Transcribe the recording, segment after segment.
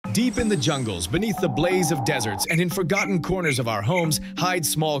Deep in the jungles, beneath the blaze of deserts, and in forgotten corners of our homes hide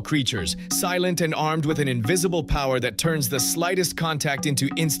small creatures, silent and armed with an invisible power that turns the slightest contact into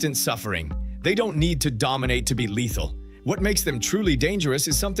instant suffering. They don't need to dominate to be lethal. What makes them truly dangerous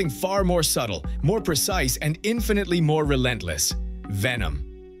is something far more subtle, more precise, and infinitely more relentless: venom.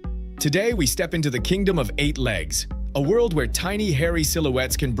 Today, we step into the kingdom of 8 legs, a world where tiny, hairy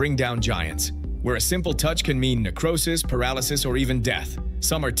silhouettes can bring down giants, where a simple touch can mean necrosis, paralysis, or even death.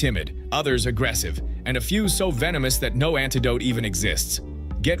 Some are timid, others aggressive, and a few so venomous that no antidote even exists.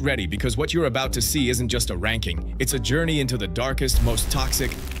 Get ready, because what you're about to see isn't just a ranking, it's a journey into the darkest, most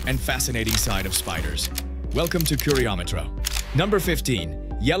toxic, and fascinating side of spiders. Welcome to Curiometro. Number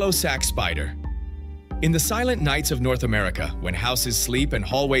 15. Yellow sac spider. In the silent nights of North America, when houses sleep and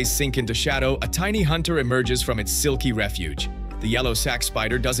hallways sink into shadow, a tiny hunter emerges from its silky refuge. The yellow sac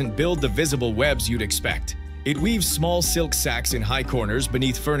spider doesn't build the visible webs you'd expect. It weaves small silk sacs in high corners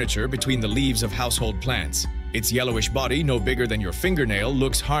beneath furniture between the leaves of household plants. Its yellowish body, no bigger than your fingernail,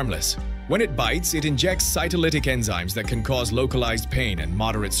 looks harmless. When it bites, it injects cytolytic enzymes that can cause localized pain and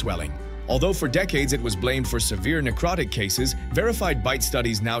moderate swelling. Although for decades it was blamed for severe necrotic cases, verified bite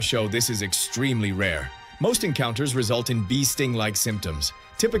studies now show this is extremely rare. Most encounters result in bee sting-like symptoms.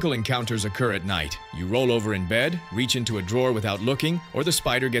 Typical encounters occur at night. You roll over in bed, reach into a drawer without looking, or the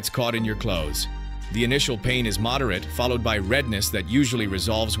spider gets caught in your clothes. The initial pain is moderate, followed by redness that usually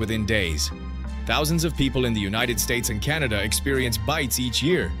resolves within days. Thousands of people in the United States and Canada experience bites each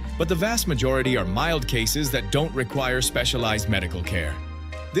year, but the vast majority are mild cases that don't require specialized medical care.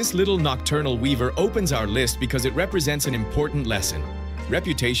 This little nocturnal weaver opens our list because it represents an important lesson.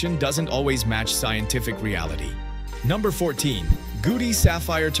 Reputation doesn't always match scientific reality. Number 14. Gouty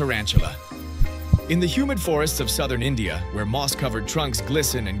sapphire tarantula. In the humid forests of southern India, where moss-covered trunks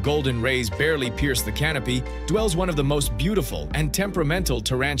glisten and golden rays barely pierce the canopy, dwells one of the most beautiful and temperamental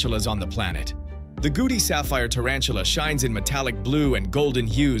tarantulas on the planet. The Gouty sapphire tarantula shines in metallic blue and golden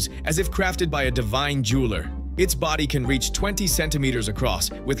hues as if crafted by a divine jeweler. Its body can reach 20 centimeters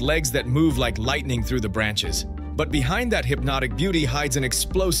across, with legs that move like lightning through the branches. But behind that hypnotic beauty hides an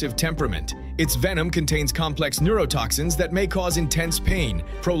explosive temperament. Its venom contains complex neurotoxins that may cause intense pain,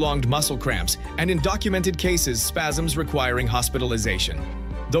 prolonged muscle cramps, and in documented cases, spasms requiring hospitalization.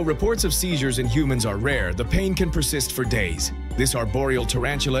 Though reports of seizures in humans are rare, the pain can persist for days. This arboreal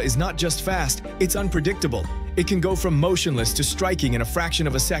tarantula is not just fast, it's unpredictable. It can go from motionless to striking in a fraction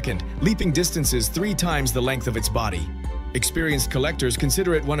of a second, leaping distances 3 times the length of its body. Experienced collectors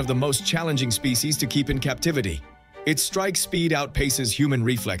consider it one of the most challenging species to keep in captivity. Its strike speed outpaces human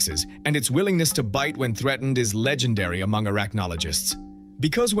reflexes, and its willingness to bite when threatened is legendary among arachnologists.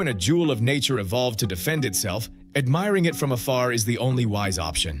 Because when a jewel of nature evolved to defend itself, admiring it from afar is the only wise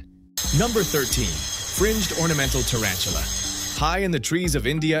option. Number 13. Fringed ornamental tarantula. High in the trees of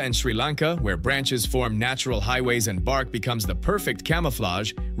India and Sri Lanka, where branches form natural highways and bark becomes the perfect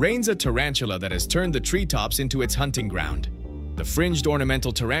camouflage, reigns a tarantula that has turned the treetops into its hunting ground. The fringed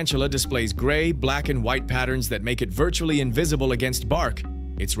ornamental tarantula displays gray, black, and white patterns that make it virtually invisible against bark.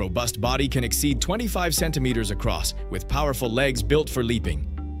 Its robust body can exceed 25 centimeters across, with powerful legs built for leaping.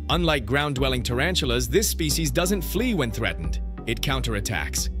 Unlike ground-dwelling tarantulas, this species doesn't flee when threatened. It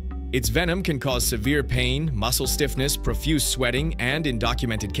counterattacks. Its venom can cause severe pain, muscle stiffness, profuse sweating, and, in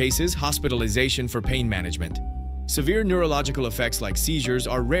documented cases, hospitalization for pain management. Severe neurological effects like seizures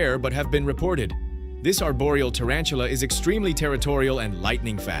are rare but have been reported. This arboreal tarantula is extremely territorial and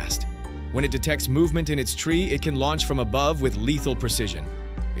lightning fast. When it detects movement in its tree, it can launch from above with lethal precision.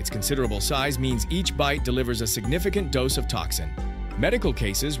 Its considerable size means each bite delivers a significant dose of toxin. Medical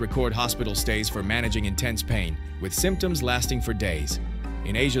cases record hospital stays for managing intense pain, with symptoms lasting for days.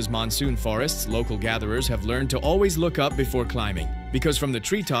 In Asia's monsoon forests, local gatherers have learned to always look up before climbing, because from the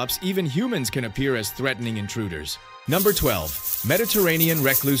treetops, even humans can appear as threatening intruders. Number 12. Mediterranean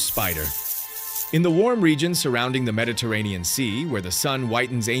recluse spider. In the warm regions surrounding the Mediterranean Sea, where the sun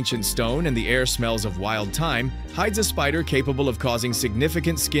whitens ancient stone and the air smells of wild thyme, hides a spider capable of causing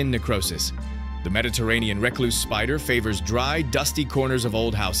significant skin necrosis. The Mediterranean recluse spider favors dry, dusty corners of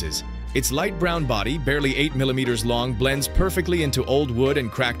old houses. Its light brown body, barely 8 millimeters long, blends perfectly into old wood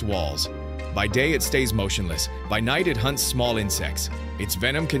and cracked walls. By day, it stays motionless. By night, it hunts small insects. Its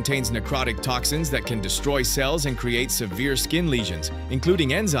venom contains necrotic toxins that can destroy cells and create severe skin lesions, including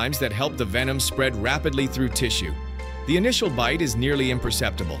enzymes that help the venom spread rapidly through tissue. The initial bite is nearly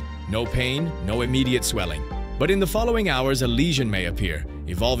imperceptible. No pain, no immediate swelling. But in the following hours, a lesion may appear,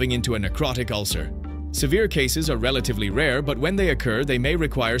 evolving into a necrotic ulcer. Severe cases are relatively rare, but when they occur, they may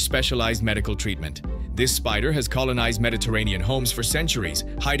require specialized medical treatment. This spider has colonized Mediterranean homes for centuries,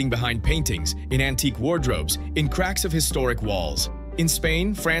 hiding behind paintings, in antique wardrobes, in cracks of historic walls. In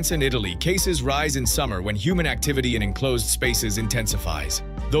Spain, France, and Italy, cases rise in summer when human activity in enclosed spaces intensifies.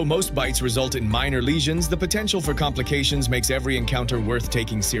 Though most bites result in minor lesions, the potential for complications makes every encounter worth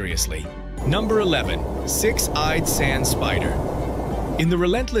taking seriously. Number 11. Six-eyed sand spider. In the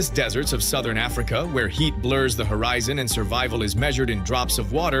relentless deserts of southern Africa, where heat blurs the horizon and survival is measured in drops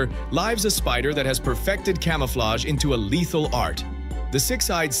of water, lives a spider that has perfected camouflage into a lethal art. The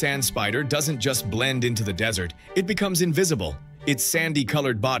six-eyed sand spider doesn't just blend into the desert, it becomes invisible. Its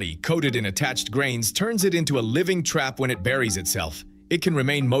sandy-colored body, coated in attached grains, turns it into a living trap when it buries itself. It can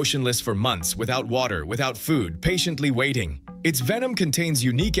remain motionless for months, without water, without food, patiently waiting. Its venom contains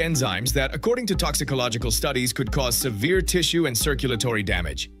unique enzymes that, according to toxicological studies, could cause severe tissue and circulatory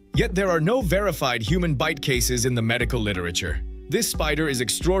damage. Yet there are no verified human bite cases in the medical literature. This spider is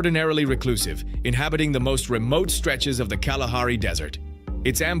extraordinarily reclusive, inhabiting the most remote stretches of the Kalahari Desert.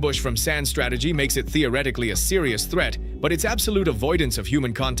 Its ambush from sand strategy makes it theoretically a serious threat, but its absolute avoidance of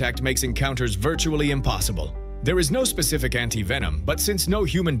human contact makes encounters virtually impossible. There is no specific anti-venom, but since no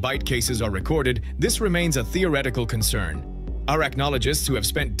human bite cases are recorded, this remains a theoretical concern. Arachnologists who have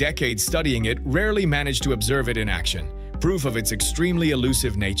spent decades studying it rarely manage to observe it in action, proof of its extremely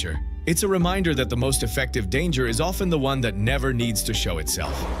elusive nature. It's a reminder that the most effective danger is often the one that never needs to show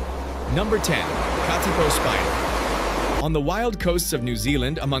itself. Number 10. Katipo spider. On the wild coasts of New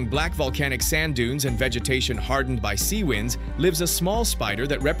Zealand, among black volcanic sand dunes and vegetation hardened by sea winds, lives a small spider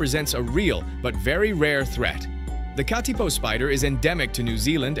that represents a real but very rare threat. The Katipo spider is endemic to New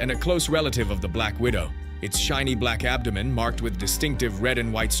Zealand and a close relative of the black widow. Its shiny black abdomen, marked with distinctive red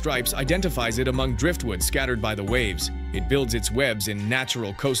and white stripes, identifies it among driftwood scattered by the waves. It builds its webs in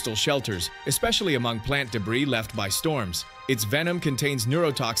natural coastal shelters, especially among plant debris left by storms. Its venom contains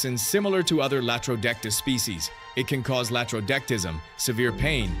neurotoxins similar to other Latrodectus species. It can cause latrodectism, severe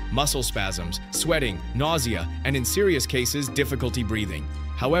pain, muscle spasms, sweating, nausea, and in serious cases, difficulty breathing.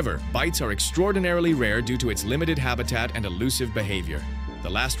 However, bites are extraordinarily rare due to its limited habitat and elusive behavior. The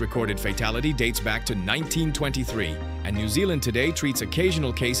last recorded fatality dates back to 1923, and New Zealand today treats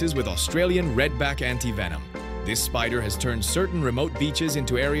occasional cases with Australian redback antivenom. This spider has turned certain remote beaches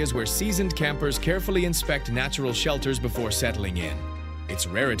into areas where seasoned campers carefully inspect natural shelters before settling in. Its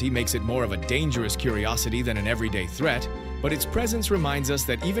rarity makes it more of a dangerous curiosity than an everyday threat, but its presence reminds us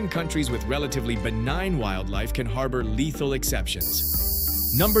that even countries with relatively benign wildlife can harbor lethal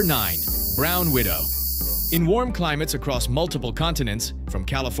exceptions. Number 9. Brown widow. In warm climates across multiple continents, from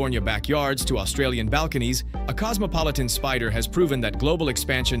California backyards to Australian balconies, a cosmopolitan spider has proven that global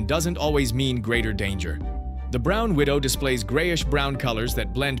expansion doesn't always mean greater danger. The brown widow displays grayish-brown colors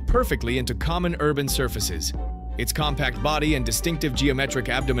that blend perfectly into common urban surfaces. Its compact body and distinctive geometric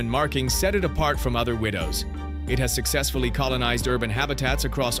abdomen markings set it apart from other widows. It has successfully colonized urban habitats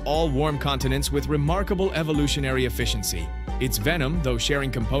across all warm continents with remarkable evolutionary efficiency. Its venom, though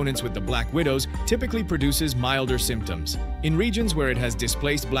sharing components with the black widows, typically produces milder symptoms. In regions where it has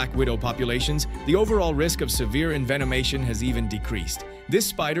displaced black widow populations, the overall risk of severe envenomation has even decreased. This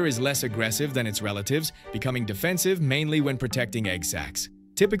spider is less aggressive than its relatives, becoming defensive mainly when protecting egg sacs.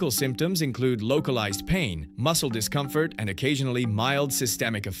 Typical symptoms include localized pain, muscle discomfort, and occasionally mild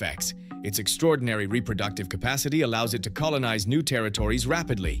systemic effects. Its extraordinary reproductive capacity allows it to colonize new territories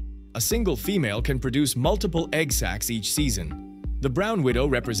rapidly. A single female can produce multiple egg sacs each season. The brown widow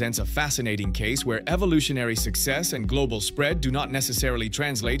represents a fascinating case where evolutionary success and global spread do not necessarily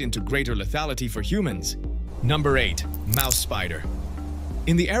translate into greater lethality for humans. Number 8. Mouse spider.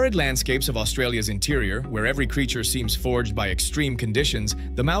 In the arid landscapes of Australia's interior, where every creature seems forged by extreme conditions,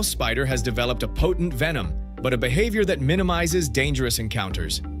 the mouse spider has developed a potent venom, but a behavior that minimizes dangerous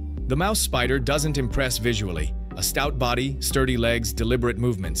encounters. The mouse spider doesn't impress visually. A stout body, sturdy legs, deliberate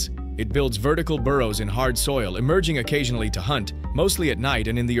movements. It builds vertical burrows in hard soil, emerging occasionally to hunt, mostly at night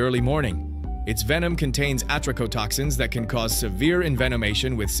and in the early morning. Its venom contains atrachotoxins that can cause severe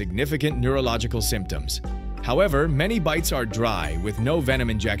envenomation with significant neurological symptoms. However, many bites are dry, with no venom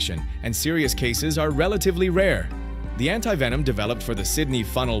injection, and serious cases are relatively rare. The antivenom developed for the Sydney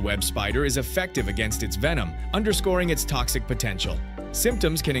funnel web spider is effective against its venom, underscoring its toxic potential.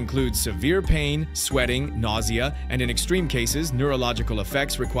 Symptoms can include severe pain, sweating, nausea, and in extreme cases, neurological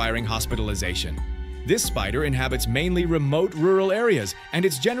effects requiring hospitalization. This spider inhabits mainly remote rural areas, and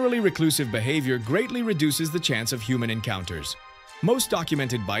its generally reclusive behavior greatly reduces the chance of human encounters. Most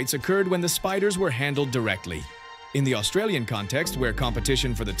documented bites occurred when the spiders were handled directly. In the Australian context, where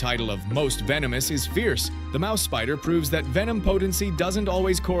competition for the title of most venomous is fierce, the mouse spider proves that venom potency doesn't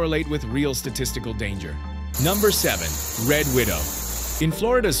always correlate with real statistical danger. Number 7. Red widow. In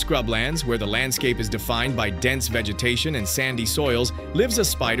Florida's scrublands, where the landscape is defined by dense vegetation and sandy soils, lives a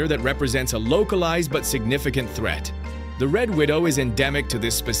spider that represents a localized but significant threat. The red widow is endemic to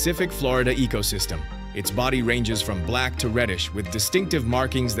this specific Florida ecosystem. Its body ranges from black to reddish with distinctive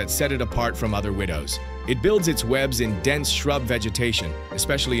markings that set it apart from other widows. It builds its webs in dense shrub vegetation,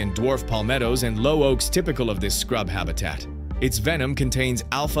 especially in dwarf palmettos and low oaks typical of this scrub habitat. Its venom contains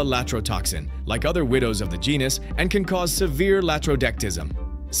alpha-latrotoxin, like other widows of the genus, and can cause severe latrodectism.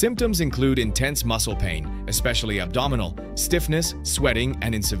 Symptoms include intense muscle pain, especially abdominal, stiffness, sweating,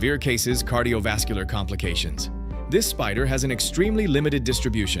 and in severe cases, cardiovascular complications. This spider has an extremely limited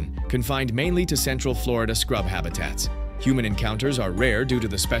distribution, confined mainly to central Florida scrub habitats. Human encounters are rare due to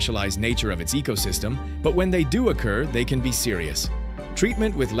the specialized nature of its ecosystem, but when they do occur, they can be serious.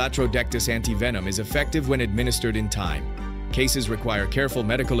 Treatment with latrodectus antivenom is effective when administered in time. Cases require careful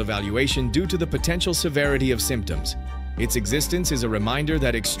medical evaluation due to the potential severity of symptoms. Its existence is a reminder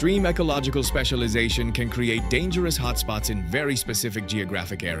that extreme ecological specialization can create dangerous hotspots in very specific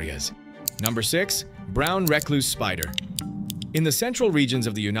geographic areas. Number 6. Brown recluse spider. In the central regions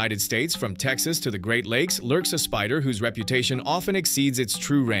of the United States, from Texas to the Great Lakes, lurks a spider whose reputation often exceeds its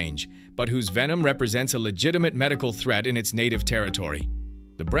true range, but whose venom represents a legitimate medical threat in its native territory.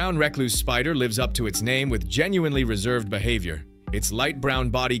 The brown recluse spider lives up to its name with genuinely reserved behavior. Its light brown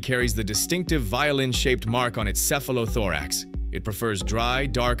body carries the distinctive violin-shaped mark on its cephalothorax. It prefers dry,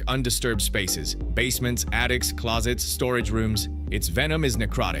 dark, undisturbed spaces, basements, attics, closets, storage rooms. Its venom is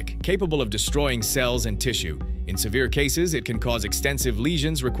necrotic, capable of destroying cells and tissue. In severe cases, it can cause extensive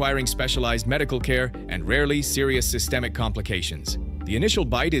lesions requiring specialized medical care and rarely serious systemic complications. The initial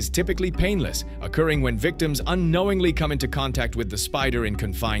bite is typically painless, occurring when victims unknowingly come into contact with the spider in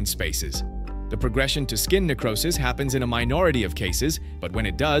confined spaces. The progression to skin necrosis happens in a minority of cases, but when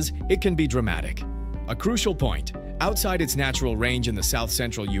it does, it can be dramatic. A crucial point: outside its natural range in the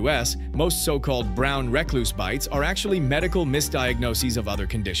south-central U.S., most so-called brown recluse bites are actually medical misdiagnoses of other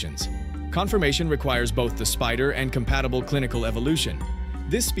conditions. Confirmation requires both the spider and compatible clinical evolution.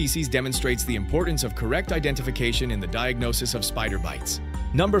 This species demonstrates the importance of correct identification in the diagnosis of spider bites.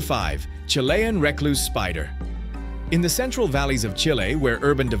 Number 5. Chilean recluse spider. In the central valleys of Chile, where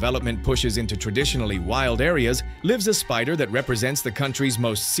urban development pushes into traditionally wild areas, lives a spider that represents the country's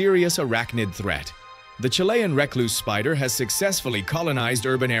most serious arachnid threat. The Chilean recluse spider has successfully colonized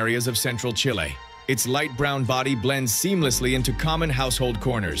urban areas of central Chile. Its light brown body blends seamlessly into common household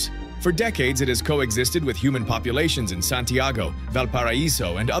corners. For decades, it has coexisted with human populations in Santiago,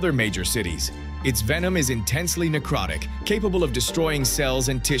 Valparaiso, and other major cities. Its venom is intensely necrotic, capable of destroying cells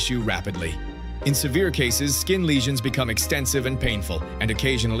and tissue rapidly. In severe cases, skin lesions become extensive and painful, and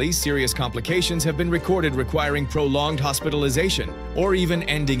occasionally serious complications have been recorded requiring prolonged hospitalization or even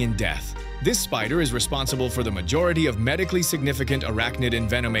ending in death. This spider is responsible for the majority of medically significant arachnid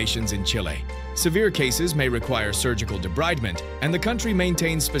envenomations in Chile. Severe cases may require surgical debridement, and the country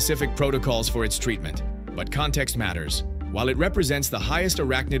maintains specific protocols for its treatment. But context matters. While it represents the highest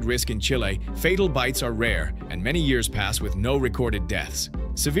arachnid risk in Chile, fatal bites are rare, and many years pass with no recorded deaths.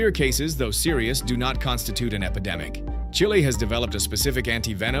 Severe cases, though serious, do not constitute an epidemic. Chile has developed a specific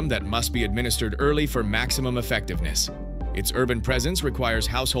antivenom that must be administered early for maximum effectiveness. Its urban presence requires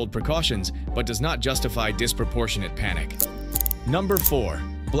household precautions, but does not justify disproportionate panic. Number 4.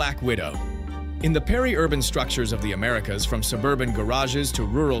 Black widow. In the peri-urban structures of the Americas, from suburban garages to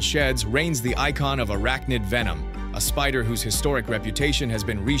rural sheds, reigns the icon of arachnid venom, a spider whose historic reputation has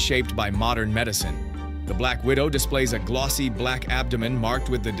been reshaped by modern medicine. The black widow displays a glossy black abdomen marked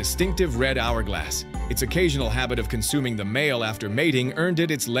with the distinctive red hourglass. Its occasional habit of consuming the male after mating earned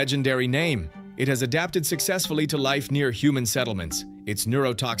it its legendary name. It has adapted successfully to life near human settlements. Its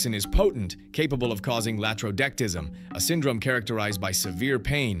neurotoxin is potent, capable of causing latrodectism, a syndrome characterized by severe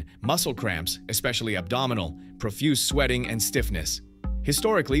pain, muscle cramps, especially abdominal, profuse sweating, and stiffness.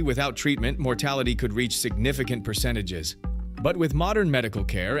 Historically, without treatment, mortality could reach significant percentages. But with modern medical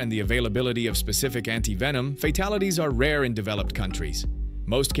care and the availability of specific antivenom, fatalities are rare in developed countries.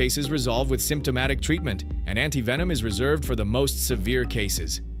 Most cases resolve with symptomatic treatment, and antivenom is reserved for the most severe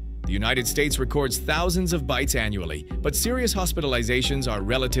cases. The United States records thousands of bites annually, but serious hospitalizations are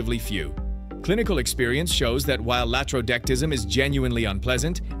relatively few. Clinical experience shows that while latrodectism is genuinely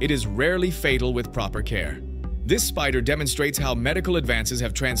unpleasant, it is rarely fatal with proper care. This spider demonstrates how medical advances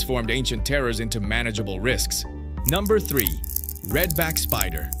have transformed ancient terrors into manageable risks. Number 3. Redback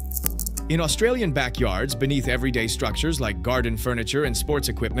spider. In Australian backyards, beneath everyday structures like garden furniture and sports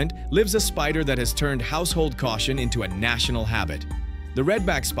equipment, lives a spider that has turned household caution into a national habit. The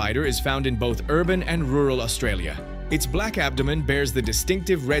redback spider is found in both urban and rural Australia. Its black abdomen bears the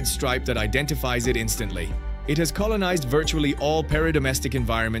distinctive red stripe that identifies it instantly. It has colonized virtually all peridomestic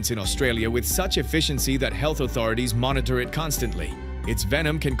environments in Australia with such efficiency that health authorities monitor it constantly. Its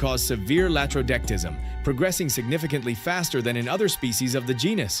venom can cause severe latrodectism, progressing significantly faster than in other species of the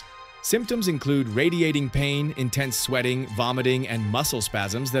genus. Symptoms include radiating pain, intense sweating, vomiting, and muscle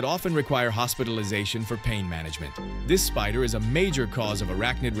spasms that often require hospitalization for pain management. This spider is a major cause of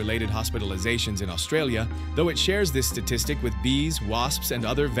arachnid-related hospitalizations in Australia, though it shares this statistic with bees, wasps, and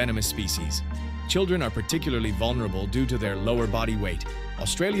other venomous species. Children are particularly vulnerable due to their lower body weight.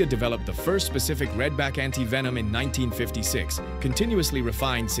 Australia developed the first specific redback anti-venom in 1956, continuously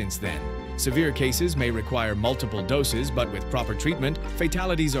refined since then. Severe cases may require multiple doses, but with proper treatment,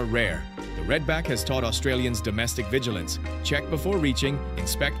 fatalities are rare. The redback has taught Australians domestic vigilance. Check before reaching,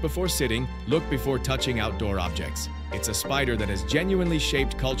 inspect before sitting, look before touching outdoor objects. It's a spider that has genuinely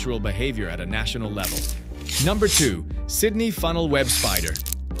shaped cultural behavior at a national level. Number 2. Sydney funnel web spider.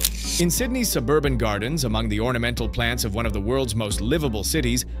 In Sydney's suburban gardens, among the ornamental plants of one of the world's most livable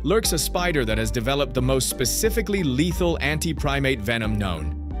cities, lurks a spider that has developed the most specifically lethal anti-primate venom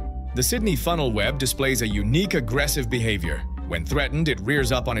known. The Sydney funnel web displays a unique aggressive behavior. When threatened, it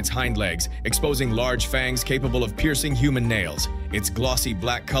rears up on its hind legs, exposing large fangs capable of piercing human nails. Its glossy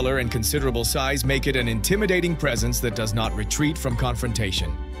black color and considerable size make it an intimidating presence that does not retreat from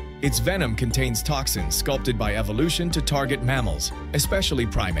confrontation. Its venom contains toxins sculpted by evolution to target mammals, especially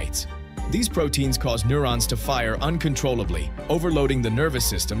primates. These proteins cause neurons to fire uncontrollably, overloading the nervous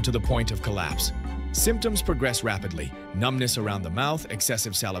system to the point of collapse. Symptoms progress rapidly: numbness around the mouth,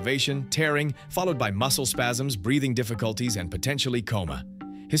 excessive salivation, tearing, followed by muscle spasms, breathing difficulties, and potentially coma.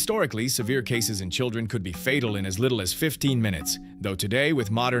 Historically, severe cases in children could be fatal in as little as 15 minutes, though today,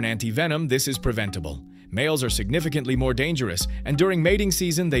 with modern anti-venom, this is preventable. Males are significantly more dangerous, and during mating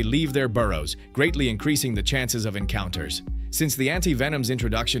season they leave their burrows, greatly increasing the chances of encounters. Since the anti-venom's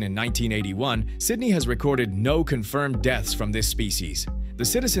introduction in 1981, Sydney has recorded no confirmed deaths from this species. The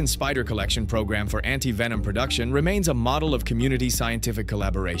Citizen Spider Collection program for anti-venom production remains a model of community scientific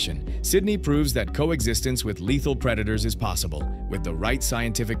collaboration. Sydney proves that coexistence with lethal predators is possible, with the right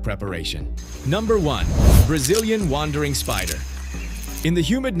scientific preparation. Number 1. Brazilian wandering spider. In the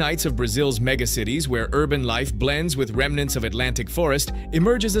humid nights of Brazil's megacities, where urban life blends with remnants of Atlantic forest,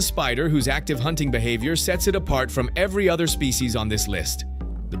 emerges a spider whose active hunting behavior sets it apart from every other species on this list.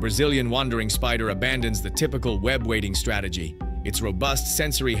 The Brazilian wandering spider abandons the typical web-wading strategy. Its robust,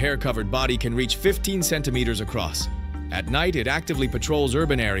 sensory hair-covered body can reach 15 centimeters across. At night, it actively patrols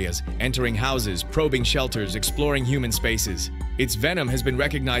urban areas, entering houses, probing shelters, exploring human spaces. Its venom has been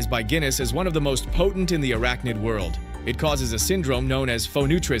recognized by Guinness as one of the most potent in the arachnid world. It causes a syndrome known as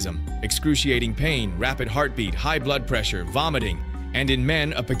phoneutrism, excruciating pain, rapid heartbeat, high blood pressure, vomiting, and in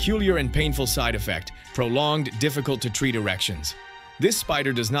men, a peculiar and painful side effect: prolonged, difficult-to-treat erections. This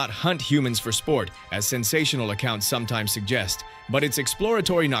spider does not hunt humans for sport, as sensational accounts sometimes suggest, but its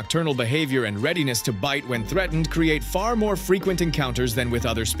exploratory nocturnal behavior and readiness to bite when threatened create far more frequent encounters than with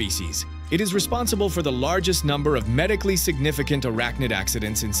other species. It is responsible for the largest number of medically significant arachnid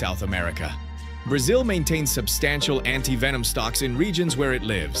accidents in South America. Brazil maintains substantial anti-venom stocks in regions where it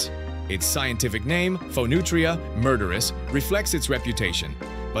lives. Its scientific name, Phoneutria murderus, reflects its reputation.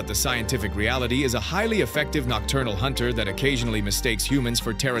 But the scientific reality is a highly effective nocturnal hunter that occasionally mistakes humans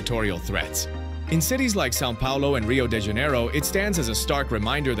for territorial threats. In cities like São Paulo and Rio de Janeiro, it stands as a stark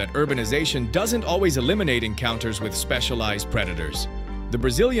reminder that urbanization doesn't always eliminate encounters with specialized predators. The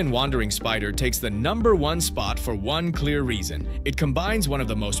Brazilian wandering spider takes the #1 spot for one clear reason: it combines one of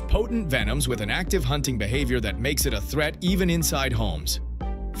the most potent venoms with an active hunting behavior that makes it a threat even inside homes.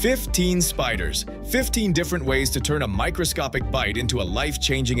 15 spiders, 15 different ways to turn a microscopic bite into a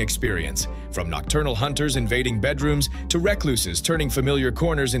life-changing experience. From nocturnal hunters invading bedrooms to recluses turning familiar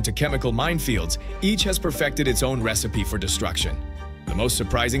corners into chemical minefields, each has perfected its own recipe for destruction. The most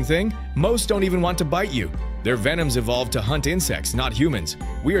surprising thing? Most don't even want to bite you. Their venoms evolved to hunt insects, not humans.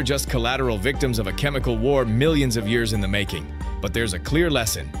 We are just collateral victims of a chemical war millions of years in the making. But there's a clear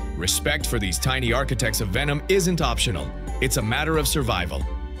lesson: respect for these tiny architects of venom isn't optional. It's a matter of survival.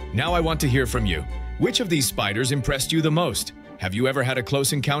 Now I want to hear from you. Which of these spiders impressed you the most? Have you ever had a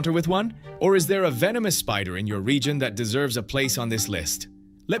close encounter with one? Or is there a venomous spider in your region that deserves a place on this list?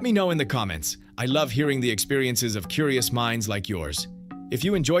 Let me know in the comments. I love hearing the experiences of curious minds like yours. If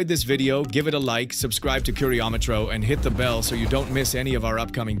you enjoyed this video, give it a like, subscribe to Curiometro, and hit the bell so you don't miss any of our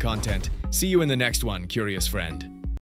upcoming content. See you in the next one, curious friend.